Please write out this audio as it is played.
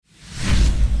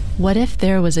What if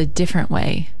there was a different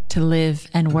way to live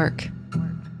and work?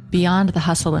 Beyond the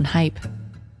hustle and hype,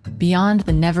 beyond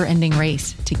the never-ending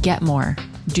race to get more,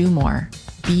 do more,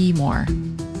 be more.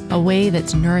 A way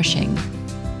that's nourishing,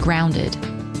 grounded,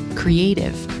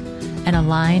 creative, and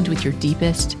aligned with your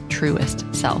deepest, truest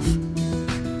self.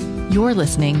 You're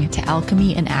listening to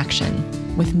Alchemy in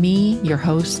Action with me, your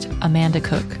host, Amanda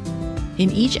Cook. In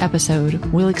each episode,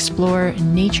 we'll explore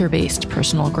nature-based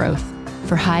personal growth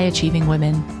for high-achieving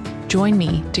women. Join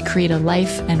me to create a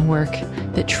life and work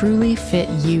that truly fit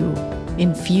you,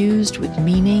 infused with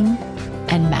meaning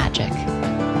and magic.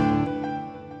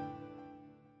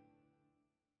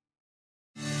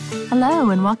 Hello,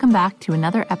 and welcome back to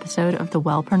another episode of the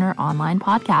Wellpreneur Online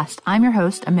Podcast. I'm your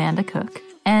host, Amanda Cook.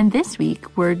 And this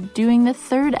week, we're doing the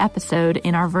third episode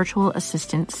in our virtual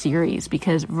assistant series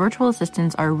because virtual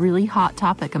assistants are a really hot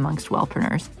topic amongst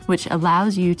wellpreneurs, which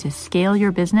allows you to scale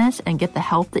your business and get the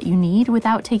help that you need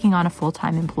without taking on a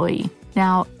full-time employee.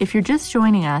 Now, if you're just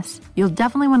joining us, you'll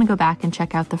definitely want to go back and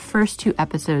check out the first two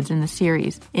episodes in the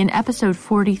series. In episode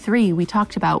 43, we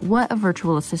talked about what a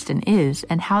virtual assistant is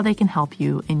and how they can help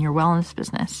you in your wellness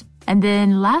business. And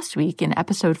then last week in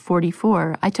episode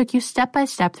 44, I took you step by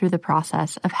step through the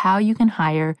process of how you can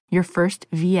hire your first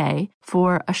VA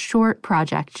for a short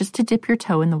project just to dip your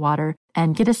toe in the water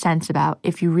and get a sense about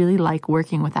if you really like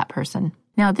working with that person.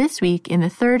 Now, this week, in the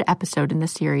third episode in the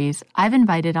series, I've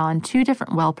invited on two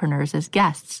different wellpreneurs as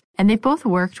guests, and they've both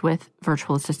worked with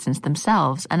virtual assistants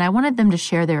themselves, and I wanted them to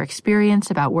share their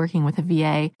experience about working with a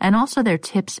VA and also their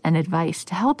tips and advice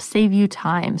to help save you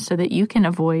time so that you can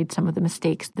avoid some of the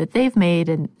mistakes that they've made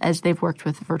and as they've worked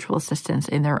with virtual assistants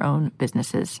in their own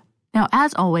businesses. Now,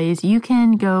 as always, you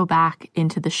can go back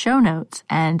into the show notes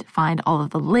and find all of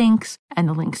the links and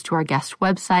the links to our guest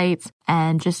websites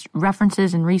and just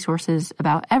references and resources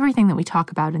about everything that we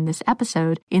talk about in this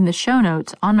episode in the show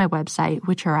notes on my website,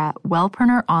 which are at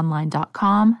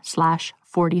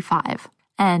wellpreneuronline.com/45.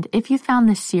 And if you found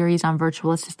this series on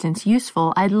virtual assistants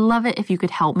useful, I'd love it if you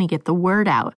could help me get the word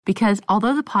out. Because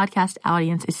although the podcast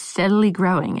audience is steadily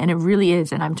growing, and it really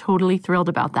is, and I'm totally thrilled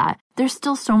about that, there's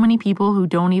still so many people who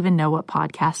don't even know what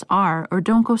podcasts are or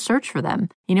don't go search for them.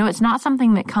 You know, it's not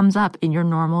something that comes up in your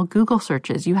normal Google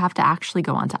searches. You have to actually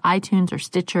go onto iTunes or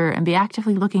Stitcher and be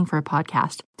actively looking for a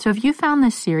podcast. So if you found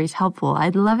this series helpful,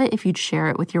 I'd love it if you'd share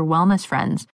it with your wellness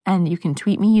friends. And you can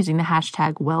tweet me using the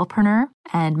hashtag Wellpreneur,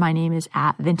 and my name is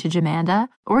 @VintageAmanda.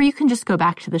 Or you can just go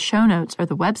back to the show notes or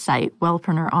the website,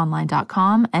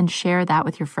 wellpreneuronline.com, and share that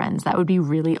with your friends. That would be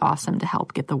really awesome to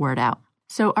help get the word out.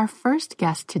 So our first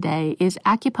guest today is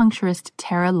acupuncturist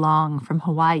Tara Long from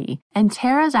Hawaii. And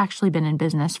Tara's actually been in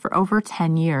business for over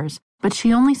 10 years, but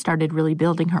she only started really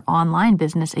building her online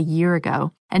business a year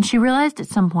ago. And she realized at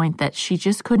some point that she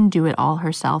just couldn't do it all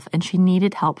herself and she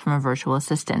needed help from a virtual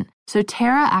assistant. So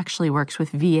Tara actually works with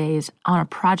VAs on a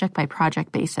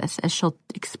project-by-project basis, as she'll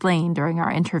explain during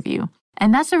our interview.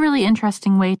 And that's a really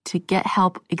interesting way to get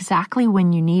help exactly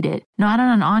when you need it, not on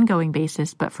an ongoing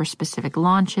basis, but for specific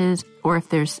launches, or if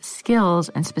there's skills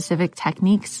and specific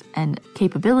techniques and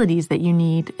capabilities that you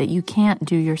need that you can't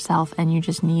do yourself and you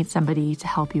just need somebody to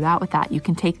help you out with that, you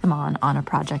can take them on a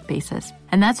project basis.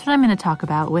 And that's what I'm going to talk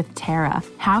about with Tara,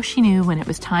 how she knew when it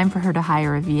was time for her to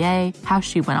hire a VA, how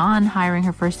she went on hiring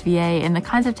her first VA, and the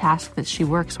kinds of tasks that she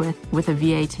works with a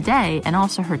VA today, and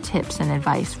also her tips and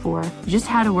advice for just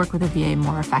how to work with a VA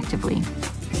more effectively.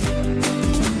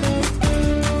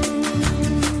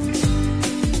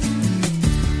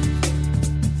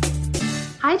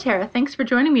 Hi, Tara. Thanks for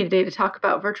joining me today to talk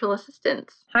about virtual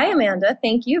assistants. Hi, Amanda.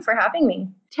 Thank you for having me.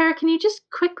 Tara, can you just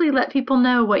quickly let people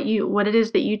know what it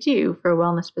is that you do for a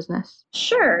wellness business?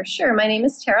 Sure. My name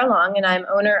is Tara Long, and I'm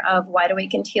owner of Wide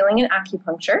Awakened Healing and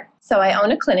Acupuncture. So I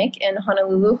own a clinic in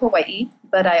Honolulu, Hawaii,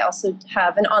 but I also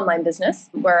have an online business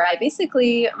where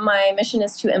my mission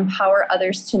is to empower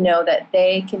others to know that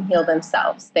they can heal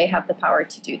themselves. They have the power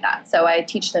to do that. So I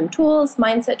teach them tools,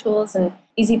 mindset tools, and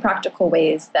easy practical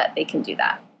ways that they can do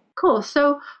that. Cool.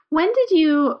 So when did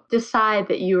you decide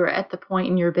that you were at the point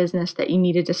in your business that you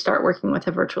needed to start working with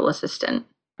a virtual assistant?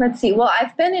 Let's see. Well,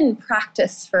 I've been in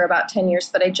practice for about 10 years,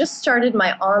 but I just started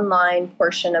my online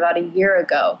portion about a year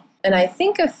ago. And I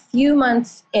think a few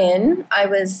months in, I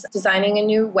was designing a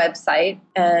new website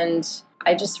and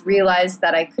I just realized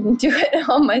that I couldn't do it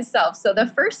all myself. So the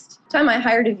first time I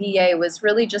hired a VA was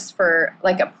really just for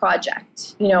like a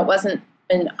project. You know, it wasn't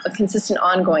a consistent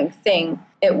ongoing thing.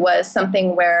 It was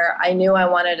something where I knew I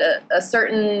wanted a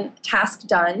certain task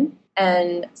done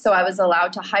And so I was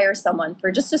allowed to hire someone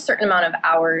for just a certain amount of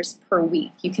hours per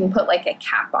week. You can put like a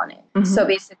cap on it. Mm-hmm. So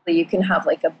basically you can have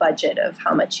like a budget of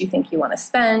how much you think you want to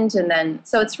spend. And then,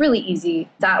 so it's really easy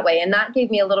that way. And that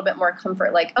gave me a little bit more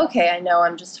comfort. Like, okay, I know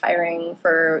I'm just hiring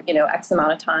for, X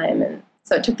amount of time. And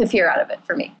so it took the fear out of it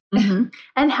for me. Mm-hmm.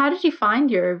 And how did you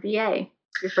find your VA,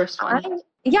 your first one?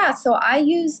 So I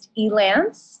used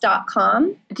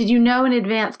elance.com. Did you know in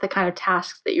advance the kind of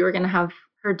tasks that you were going to have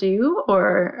her do?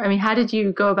 Or, how did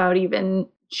you go about even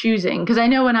choosing? Because I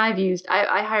know when I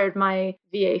hired my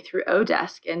VA through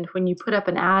Odesk, and when you put up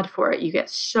an ad for it, you get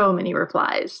so many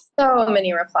replies. So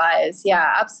many replies.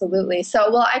 Yeah, absolutely.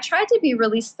 So, I tried to be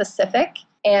really specific,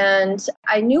 and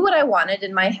I knew what I wanted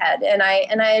in my head. And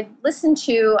I listened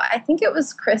to, I think it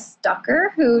was Chris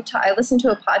Ducker, I listened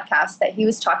to a podcast that he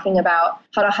was talking about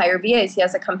how to hire VAs. He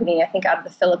has a company, I think, out of the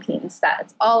Philippines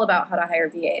that's all about how to hire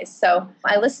VAs. So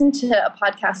I listened to a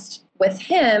podcast with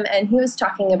him, and he was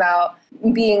talking about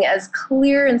being as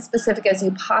clear and specific as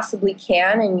you possibly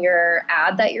can in your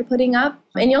ad that you're putting up.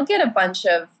 And you'll get a bunch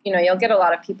of, you'll get a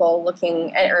lot of people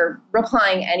looking at, or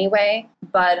replying anyway,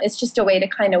 but it's just a way to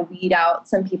kind of weed out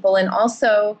some people, and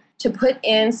also to put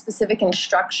in specific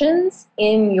instructions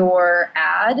in your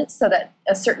ad so that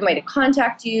a certain way to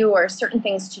contact you or certain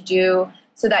things to do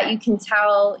so that you can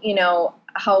tell,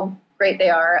 how great they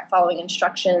are at following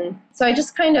instruction. So I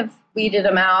just kind of weeded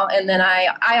them out. And then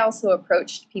I also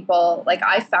approached people, like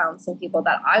I found some people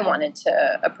that I wanted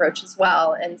to approach as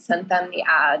well and sent them the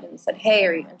ad and said, hey,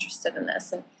 are you interested in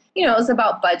this? And, it was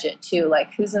about budget too,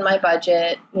 like who's in my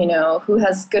budget, who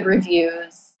has good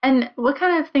reviews. And what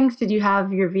kind of things did you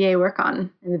have your VA work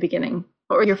on in the beginning?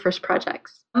 What were your first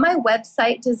projects? My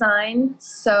website design.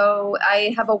 So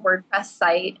I have a WordPress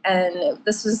site, and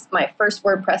this was my first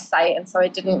WordPress site. And so I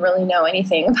didn't really know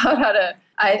anything about how to,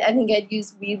 I think I'd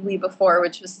used Weebly before,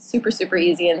 which was super, super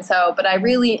easy. And so, but I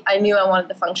knew I wanted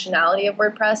the functionality of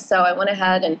WordPress. So I went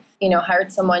ahead and,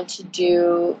 hired someone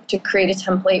to create a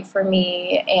template for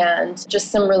me and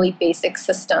just some really basic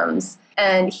systems.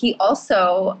 And he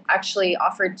also actually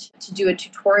offered to do a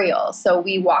tutorial. So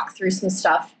we walked through some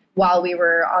stuff while we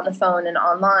were on the phone and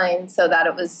online, so that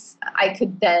I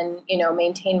could then,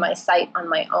 maintain my site on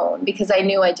my own, because I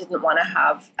knew I didn't want to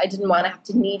have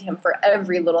to need him for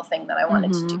every little thing that I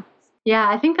wanted to do. Yeah,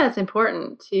 I think that's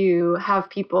important to have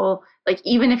people, like,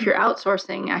 even if you're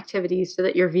outsourcing activities so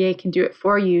that your VA can do it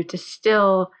for you, to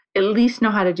still at least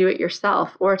know how to do it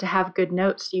yourself, or to have good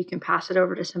notes so you can pass it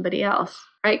over to somebody else,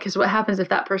 right? Because what happens if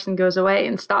that person goes away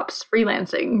and stops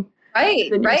freelancing? Right.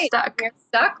 You're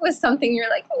stuck with something. You're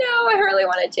like, no, I really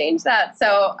want to change that.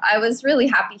 So I was really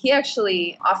happy. He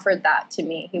actually offered that to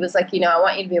me. He was like, I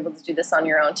want you to be able to do this on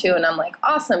your own too. And I'm like,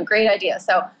 awesome, great idea.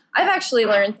 So I've actually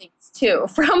learned things too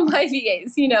from my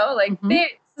VAs, this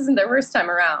isn't their first time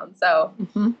around. So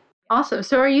Awesome.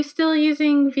 So are you still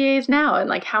using VAs now? And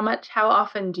like how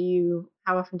often do you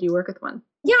work with one?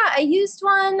 Yeah, I used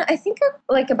one, I think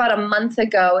like about a month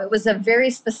ago. It was a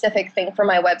very specific thing for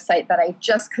my website that I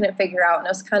just couldn't figure out. And I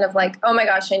was kind of like, oh my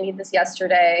gosh, I need this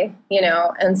yesterday,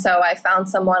 And so I found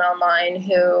someone online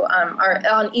who are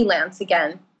on Elance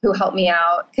again, who helped me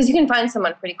out, because you can find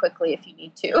someone pretty quickly if you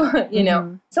need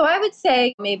to, So I would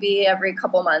say maybe every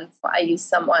couple months I use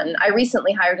someone. I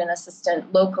recently hired an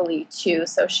assistant locally too,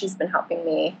 so she's been helping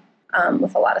me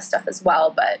with a lot of stuff as well.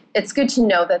 But it's good to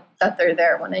know that they're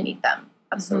there when I need them.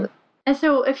 Absolutely. And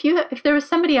so if there was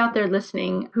somebody out there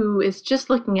listening who is just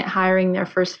looking at hiring their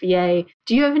first VA,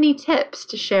 do you have any tips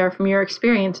to share from your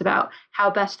experience about how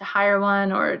best to hire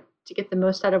one or to get the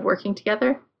most out of working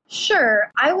together? Sure.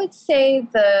 I would say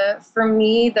for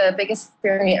me, the biggest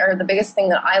thing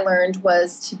that I learned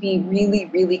was to be really,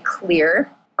 really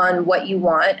clear on what you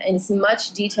want in as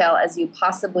much detail as you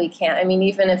possibly can. I mean,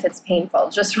 even if it's painful,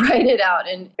 just write it out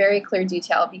in very clear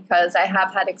detail, because I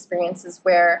have had experiences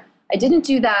where I didn't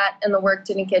do that and the work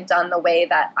didn't get done the way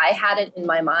that I had it in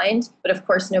my mind. But of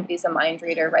course, nobody's a mind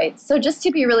reader, right? So just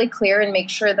to be really clear and make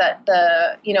sure that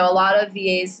a lot of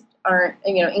VAs aren't,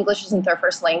 English isn't their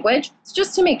first language. It's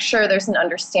just to make sure there's an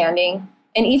understanding,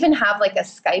 and even have like a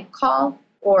Skype call,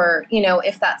 or,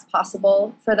 if that's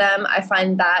possible for them. I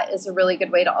find that is a really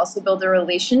good way to also build a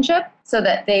relationship so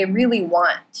that they really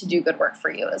want to do good work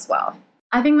for you as well.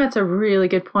 I think that's a really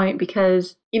good point,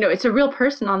 because, it's a real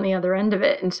person on the other end of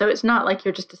it. And so it's not like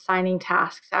you're just assigning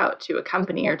tasks out to a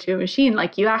company or to a machine.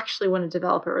 Like, you actually want to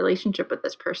develop a relationship with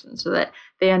this person so that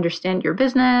they understand your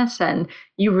business and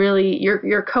you really,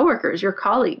 your coworkers, your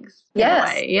colleagues.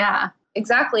 Yes. Yeah.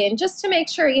 Exactly. And just to make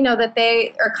sure, that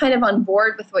they are kind of on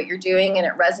board with what you're doing and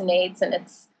it resonates, and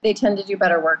they tend to do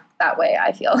better work that way,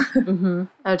 I feel.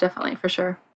 Oh, definitely, for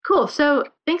sure. Cool. So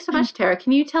thanks so much, Tara.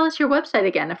 Can you tell us your website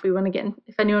again if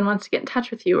anyone wants to get in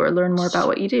touch with you or learn more about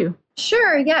what you do?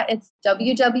 Sure. Yeah. It's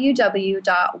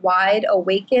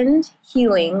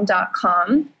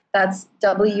www.wideawakenedhealing.com. That's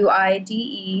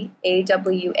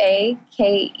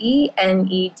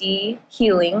WIDEAWAKENED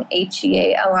healing,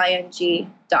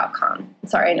 HEALING.com.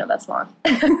 Sorry, I know that's long.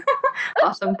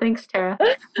 Awesome. Thanks, Tara.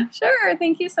 Sure.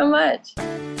 Thank you so much.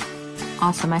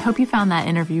 Awesome. I hope you found that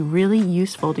interview really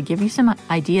useful to give you some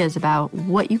ideas about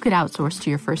what you could outsource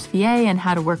to your first VA and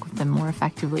how to work with them more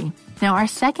effectively. Now, our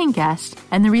second guest,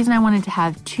 and the reason I wanted to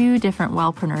have two different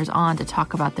wellpreneurs on to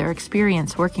talk about their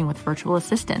experience working with virtual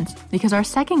assistants, because our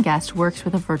second guest works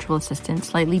with a virtual assistant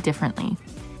slightly differently.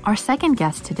 Our second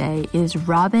guest today is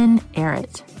Robin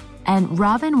Arrett. And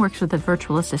Robin works with a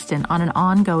virtual assistant on an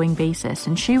ongoing basis,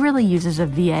 and she really uses a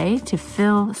VA to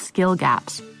fill skill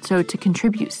gaps. So to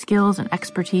contribute skills and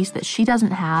expertise that she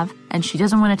doesn't have and she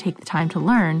doesn't want to take the time to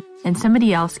learn, and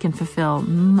somebody else can fulfill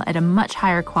at a much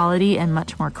higher quality and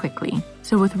much more quickly.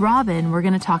 So with Robin, we're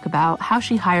going to talk about how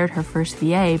she hired her first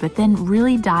VA, but then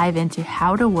really dive into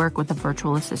how to work with a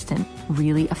virtual assistant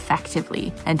really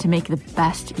effectively and to make the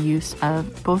best use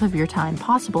of both of your time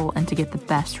possible and to get the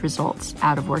best results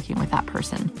out of working with that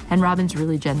person. And Robin's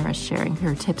really generous sharing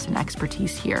her tips and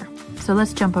expertise here. So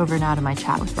let's jump over now to my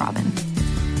chat with Robin.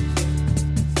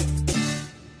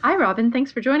 Hi, Robin.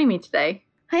 Thanks for joining me today.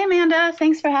 Hi, Amanda.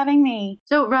 Thanks for having me.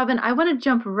 So, Robin, I want to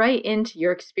jump right into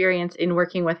your experience in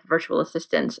working with virtual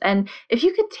assistants. And if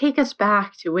you could take us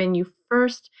back to when you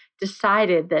first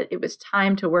decided that it was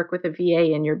time to work with a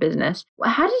VA in your business,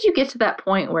 how did you get to that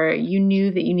point where you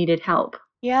knew that you needed help?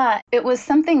 Yeah, it was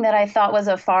something that I thought was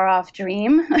a far-off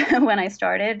dream when I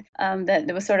started, that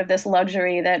there was sort of this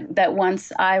luxury that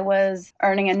once I was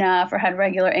earning enough or had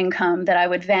regular income, that I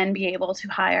would then be able to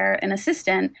hire an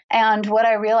assistant. And what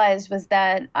I realized was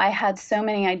that I had so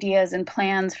many ideas and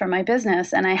plans for my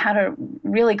business, and I had a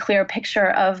really clear picture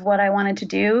of what I wanted to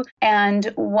do.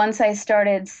 And once I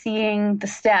started seeing the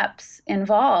steps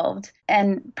involved,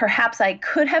 and perhaps I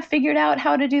could have figured out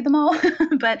how to do them all,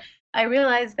 but I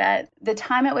realized that the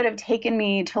time it would have taken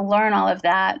me to learn all of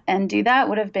that and do that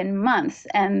would have been months.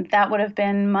 And that would have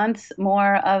been months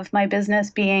more of my business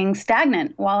being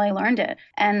stagnant while I learned it.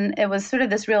 And it was sort of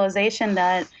this realization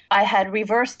that I had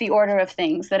reversed the order of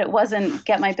things, that it wasn't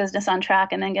get my business on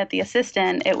track and then get the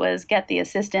assistant. It was get the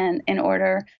assistant in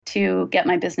order to get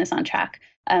my business on track.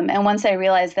 And once I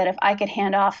realized that if I could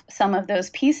hand off some of those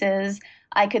pieces,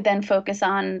 I could then focus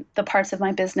on the parts of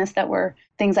my business that were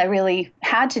things I really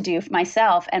had to do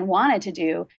myself and wanted to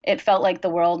do. It felt like the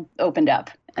world opened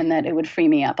up and that it would free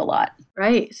me up a lot.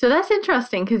 Right. So that's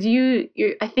interesting because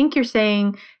I think you're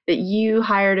saying that you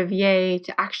hired a VA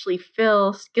to actually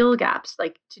fill skill gaps,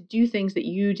 like to do things that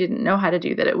you didn't know how to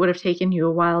do, that it would have taken you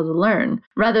a while to learn,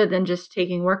 rather than just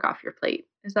taking work off your plate.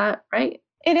 Is that right?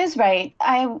 It is right.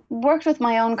 I worked with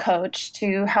my own coach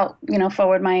to help,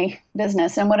 forward my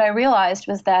business. And what I realized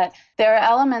was that there are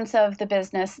elements of the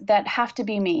business that have to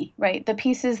be me, right? The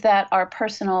pieces that are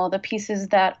personal, the pieces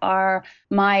that are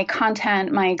my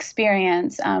content, my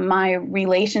experience, my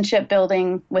relationship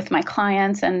building with my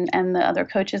clients and the other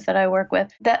coaches that I work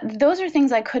with, that those are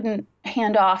things I couldn't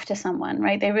hand off to someone,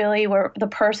 right? They really were the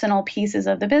personal pieces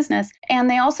of the business. And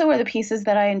they also were the pieces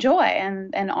that I enjoy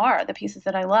and are the pieces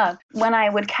that I love. When I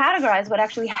would categorize what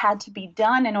actually had to be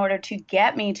done in order to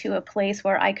get me to a place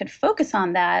where I could focus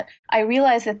on that, I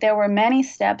realized that there were many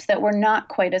steps that were not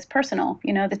quite as personal,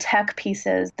 the tech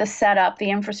pieces, the setup, the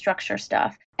infrastructure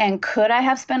stuff. And could I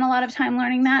have spent a lot of time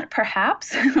learning that?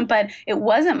 Perhaps, but it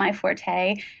wasn't my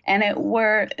forte. And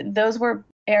those were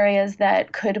areas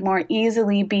that could more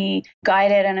easily be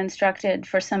guided and instructed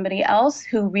for somebody else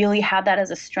who really had that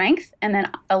as a strength, and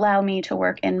then allow me to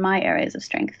work in my areas of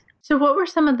strength. So what were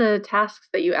some of the tasks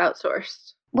that you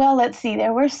outsourced? Well, let's see.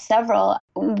 There were several.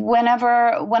 When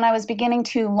I was beginning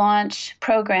to launch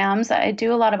programs, I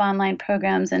do a lot of online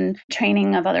programs and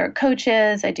training of other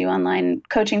coaches. I do online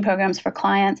coaching programs for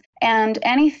clients. And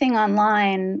anything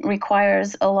online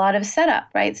requires a lot of setup,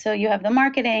 right? So you have the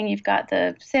marketing, you've got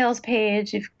the sales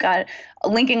page, you've got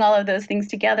linking all of those things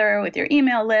together with your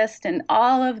email list, and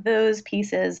all of those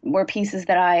pieces were pieces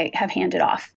that I have handed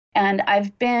off. And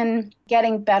I've been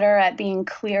getting better at being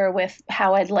clear with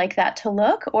how I'd like that to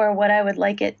look or what I would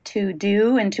like it to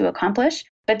do and to accomplish.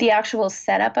 But the actual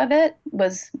setup of it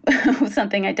was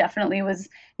something I definitely was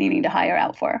needing to hire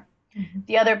out for. Mm-hmm.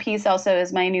 The other piece also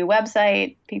is my new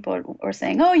website. People were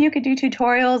saying, oh, you could do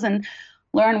tutorials and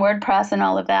learn WordPress and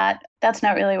all of that. That's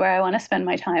not really where I want to spend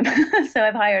my time. So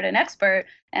I've hired an expert.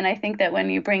 And I think that when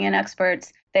you bring in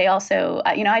experts, they also,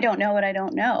 I don't know what I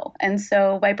don't know. And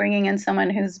so by bringing in someone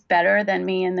who's better than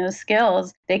me in those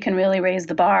skills, they can really raise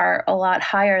the bar a lot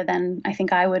higher than I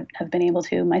think I would have been able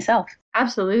to myself.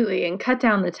 Absolutely. And cut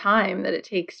down the time that it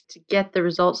takes to get the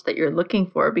results that you're looking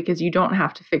for, because you don't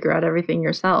have to figure out everything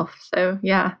yourself. So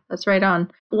yeah, that's right on.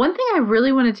 One thing I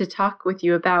really wanted to talk with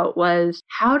you about was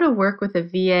how to work with a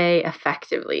VA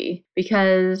effectively,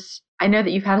 because I know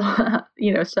that you've had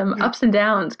some ups and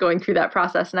downs going through that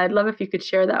process. And I'd love if you could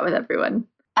share that with everyone.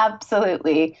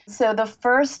 Absolutely. So the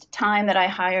first time that I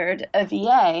hired a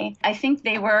VA, I think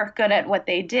they were good at what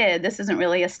they did. This isn't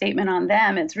really a statement on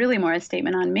them. It's really more a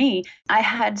statement on me. I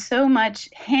had so much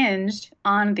hinged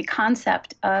on the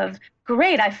concept of,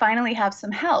 great, I finally have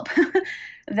some help,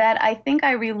 that I think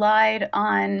I relied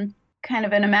on kind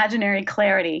of an imaginary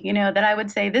clarity, that I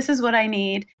would say, this is what I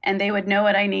need, and they would know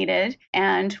what I needed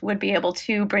and would be able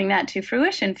to bring that to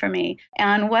fruition for me.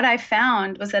 And what I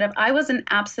found was that if I wasn't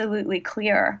absolutely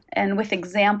clear and with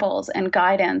examples and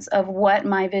guidance of what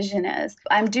my vision is,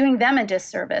 I'm doing them a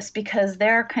disservice because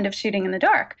they're kind of shooting in the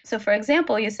dark. So for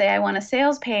example, you say, I want a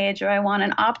sales page or I want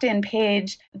an opt-in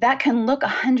page. That can look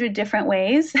 100 different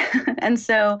ways. And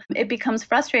so it becomes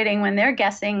frustrating when they're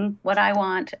guessing what I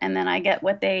want and then I get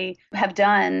what they have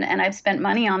done, and I've spent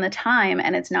money on the time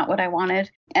and it's not what I wanted.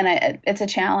 And it's a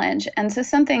challenge. And so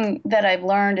something that I've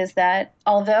learned is that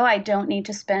although I don't need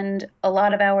to spend a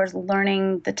lot of hours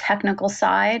learning the technical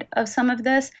side of some of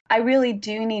this, I really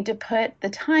do need to put the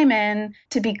time in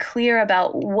to be clear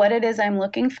about what it is I'm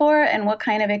looking for and what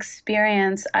kind of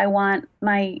experience I want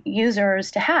my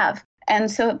users to have.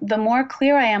 And so the more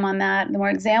clear I am on that, the more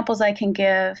examples I can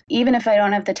give, even if I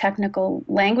don't have the technical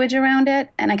language around it,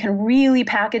 and I can really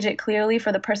package it clearly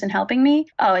for the person helping me,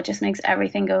 it just makes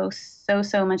everything go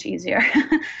so much easier.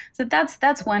 So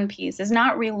that's one piece, is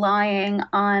not relying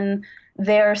on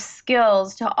their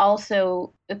skills to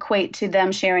also equate to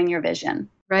them sharing your vision.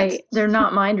 Right. They're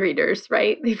not mind readers,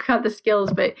 right? They've got the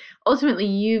skills, but ultimately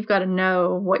you've got to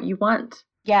know what you want.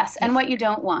 Yes, and what you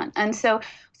don't want. And so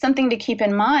something to keep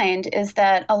in mind is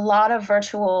that a lot of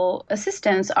virtual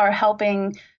assistants are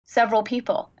helping several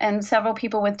people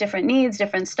with different needs,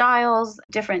 different styles,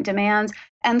 different demands.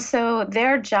 And so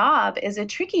their job is a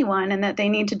tricky one in that they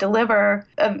need to deliver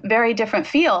a very different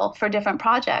feel for different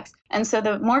projects. And so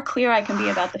the more clear I can be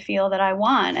about the feel that I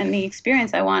want and the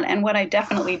experience I want and what I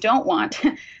definitely don't want,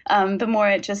 the more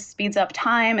it just speeds up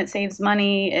time, it saves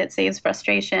money, it saves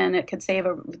frustration, it could save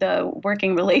the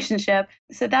working relationship.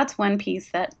 So that's one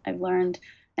piece that I've learned.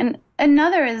 And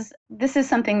another is, this is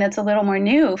something that's a little more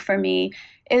new for me,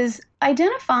 is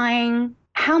identifying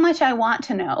how much I want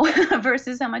to know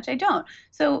versus how much I don't.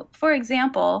 So, for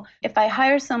example, if I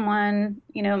hire someone,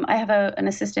 I have an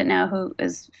assistant now who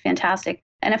is fantastic.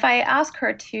 And if I ask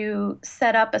her to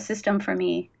set up a system for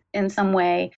me in some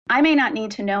way, I may not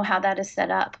need to know how that is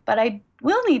set up, but I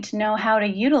will need to know how to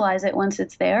utilize it once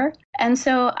it's there. And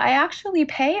so I actually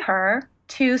pay her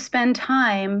to spend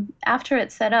time after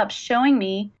it's set up showing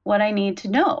me what I need to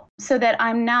know so that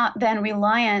I'm not then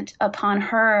reliant upon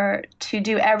her to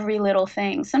do every little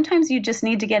thing. Sometimes you just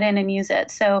need to get in and use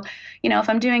it. So, if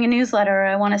I'm doing a newsletter or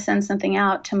I want to send something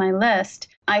out to my list,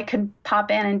 I could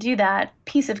pop in and do that,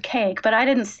 piece of cake, but I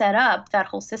didn't set up that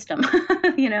whole system,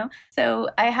 So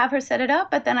I have her set it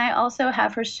up, but then I also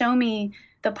have her show me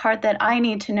the part that I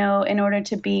need to know in order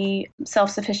to be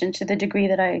self-sufficient to the degree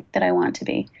that I want to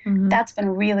be. Mm-hmm. That's been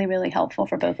really, really helpful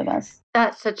for both of us.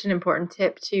 That's such an important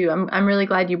tip too. I'm really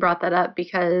glad you brought that up,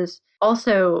 because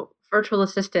also virtual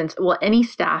assistants, any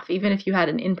staff, even if you had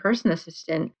an in-person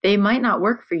assistant, they might not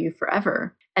work for you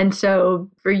forever. And so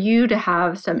for you to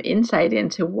have some insight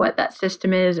into what that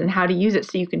system is and how to use it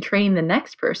so you can train the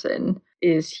next person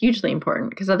is hugely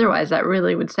important, because otherwise that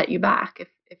really would set you back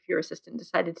if your assistant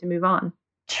decided to move on.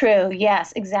 True.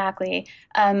 Yes, exactly.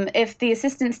 If the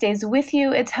assistant stays with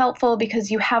you, it's helpful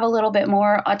because you have a little bit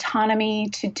more autonomy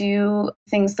to do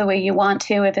things the way you want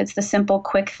to. If it's the simple,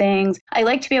 quick things, I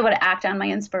like to be able to act on my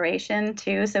inspiration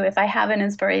too. So if I have an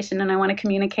inspiration and I want to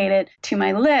communicate it to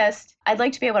my list, I'd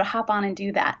like to be able to hop on and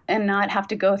do that and not have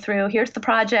to go through, here's the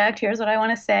project, here's what I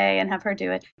want to say, and have her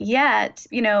do it. Yet,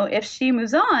 if she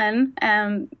moves on,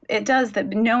 it does that.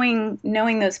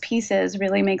 Knowing those pieces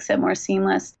really makes it more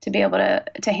seamless to be able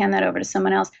to hand that over to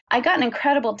someone else. I got an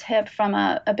incredible tip from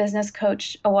a business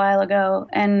coach a while ago,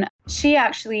 and she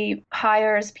actually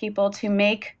hires people to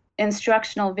make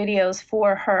instructional videos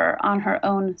for her on her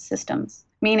own systems.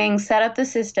 Meaning set up the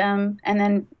system and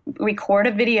then record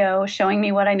a video showing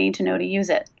me what I need to know to use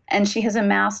it. And she has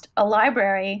amassed a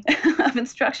library of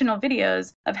instructional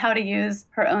videos of how to use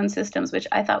her own systems, which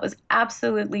I thought was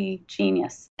absolutely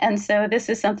genius. And so this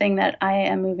is something that I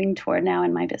am moving toward now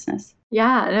in my business.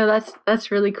 Yeah, no,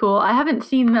 that's really cool. I haven't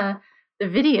seen the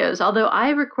videos, although I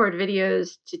record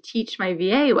videos to teach my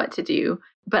VA what to do,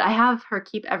 but I have her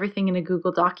keep everything in a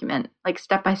Google document, like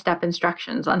step-by-step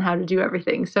instructions on how to do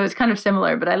everything. So it's kind of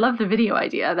similar, but I love the video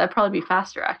idea. That'd probably be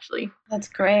faster, actually. That's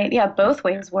great. Yeah, both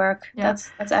ways work. Yeah.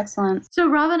 That's excellent. So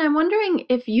Robin, I'm wondering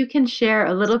if you can share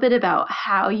a little bit about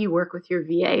how you work with your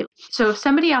VA. So if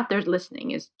somebody out there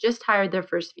listening is just hired their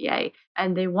first VA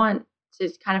and they want to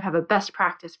kind of have a best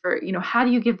practice for, how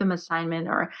do you give them assignment,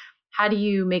 or how do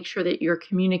you make sure that you're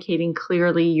communicating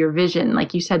clearly your vision,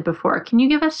 like you said before? Can you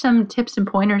give us some tips and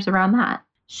pointers around that?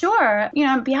 Sure.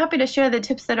 I'd be happy to share the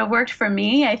tips that have worked for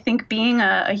me. I think being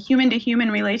a human-to-human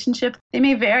relationship, they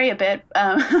may vary a bit,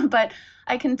 but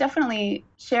I can definitely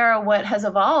share what has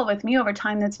evolved with me over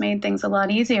time that's made things a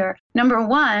lot easier. Number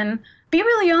one, be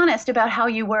really honest about how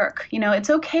you work. It's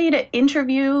okay to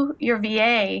interview your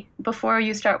VA before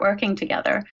you start working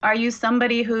together. Are you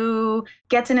somebody who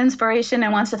gets an inspiration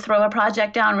and wants to throw a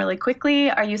project down really quickly?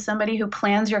 Are you somebody who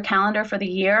plans your calendar for the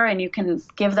year and you can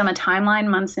give them a timeline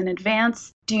months in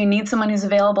advance? Do you need someone who's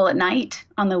available at night,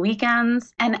 on the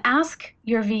weekends? And ask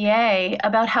your VA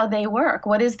about how they work.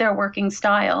 What is their working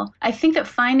style? I think that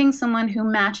finding someone who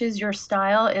matches your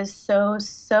style is so,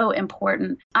 so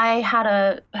important. I had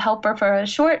a helper for a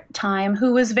short time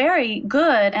who was very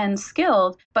good and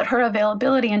skilled, but her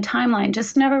availability and timeline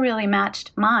just never really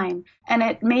matched mine. And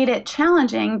it made it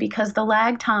challenging because the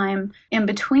lag time in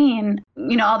between,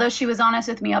 although she was honest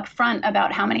with me up front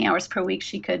about how many hours per week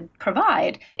she could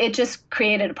provide, it just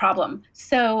created a problem.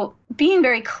 So being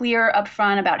very clear up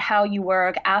front about how you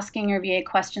work, asking your VA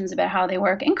questions about how they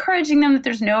work, encouraging them that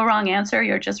there's no wrong answer,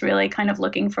 you're just really kind of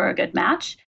looking for a good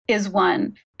match, is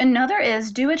one. Another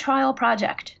is do a trial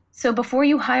project. So before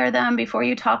you hire them, before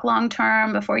you talk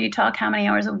long-term, before you talk how many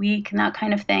hours a week and that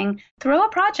kind of thing, throw a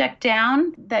project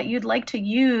down that you'd like to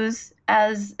use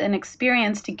as an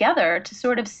experience together to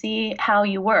sort of see how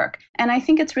you work. And I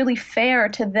think it's really fair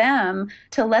to them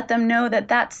to let them know that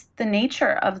that's the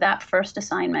nature of that first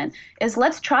assignment, is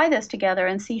let's try this together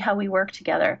and see how we work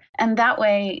together. And that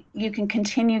way you can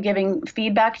continue giving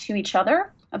feedback to each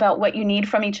other about what you need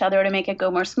from each other to make it go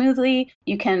more smoothly.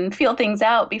 You can feel things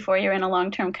out before you're in a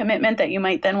long-term commitment that you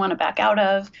might then want to back out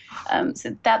of.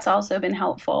 So that's also been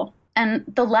helpful. And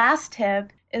the last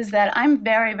tip is that I'm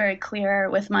very, very clear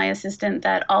with my assistant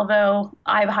that although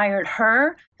I've hired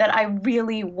her, that I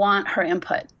really want her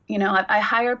input. I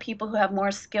hire people who have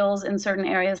more skills in certain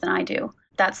areas than I do.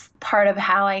 That's part of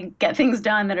how I get things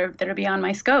done that are beyond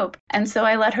my scope. And so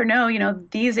I let her know,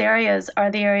 these areas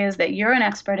are the areas that you're an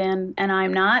expert in and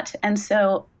I'm not. And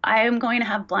so I am going to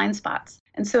have blind spots.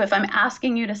 And so if I'm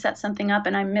asking you to set something up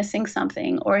and I'm missing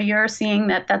something, or you're seeing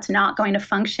that that's not going to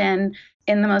function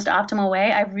in the most optimal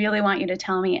way, I really want you to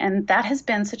tell me. And that has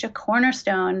been such a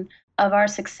cornerstone of our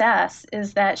success,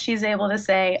 is that she's able to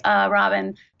say,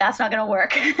 Robin, that's not going to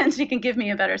work. And she can give me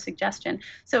a better suggestion.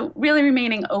 So really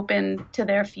remaining open to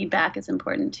their feedback is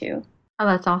important too. Oh,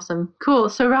 that's awesome. Cool.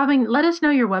 So Robin, let us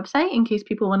know your website in case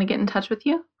people want to get in touch with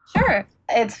you. Sure.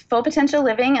 It's Full Potential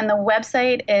Living, and the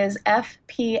website is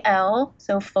FPL,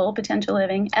 so Full Potential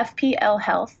Living,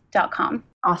 FPLhealth.com.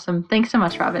 Awesome. Thanks so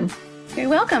much, Robin. You're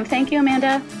welcome. Thank you,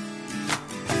 Amanda.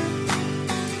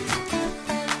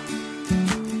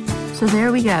 So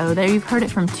there we go. There you've heard it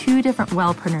from two different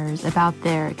wellpreneurs about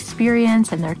their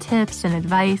experience and their tips and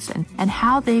advice and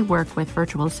how they work with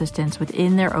virtual assistants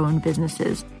within their own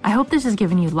businesses. I hope this has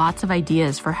given you lots of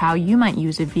ideas for how you might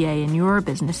use a VA in your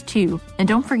business too. And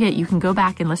don't forget, you can go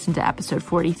back and listen to episode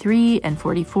 43 and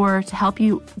 44 to help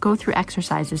you go through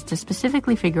exercises to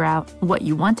specifically figure out what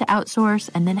you want to outsource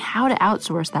and then how to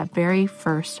outsource that very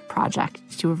first project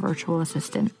to a virtual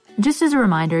assistant. Just as a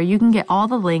reminder, you can get all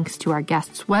the links to our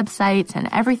guests' websites and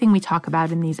everything we talk about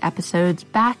in these episodes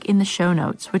back in the show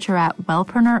notes, which are at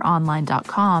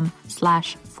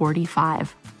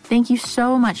wellpreneuronline.com/45. Thank you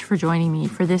so much for joining me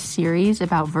for this series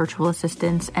about virtual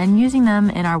assistants and using them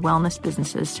in our wellness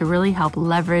businesses to really help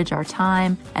leverage our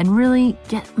time and really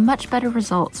get much better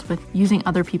results with using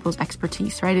other people's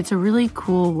expertise, right? It's a really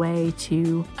cool way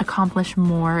to accomplish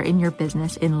more in your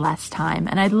business in less time.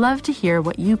 And I'd love to hear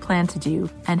what you plan to do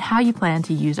and how you plan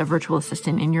to use a virtual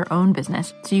assistant in your own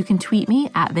business. So you can tweet me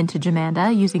at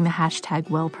VintageAmanda using the hashtag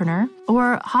Wellpreneur,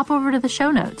 or hop over to the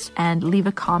show notes and leave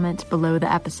a comment below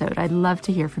the episode. I'd love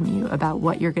to hear from you about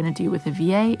what you're going to do with a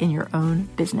VA in your own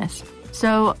business.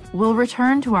 So we'll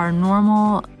return to our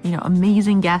normal,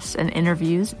 amazing guests and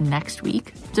interviews next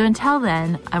week. So until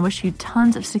then, I wish you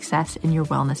tons of success in your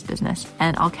wellness business,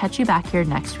 and I'll catch you back here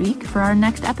next week for our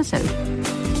next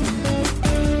episode.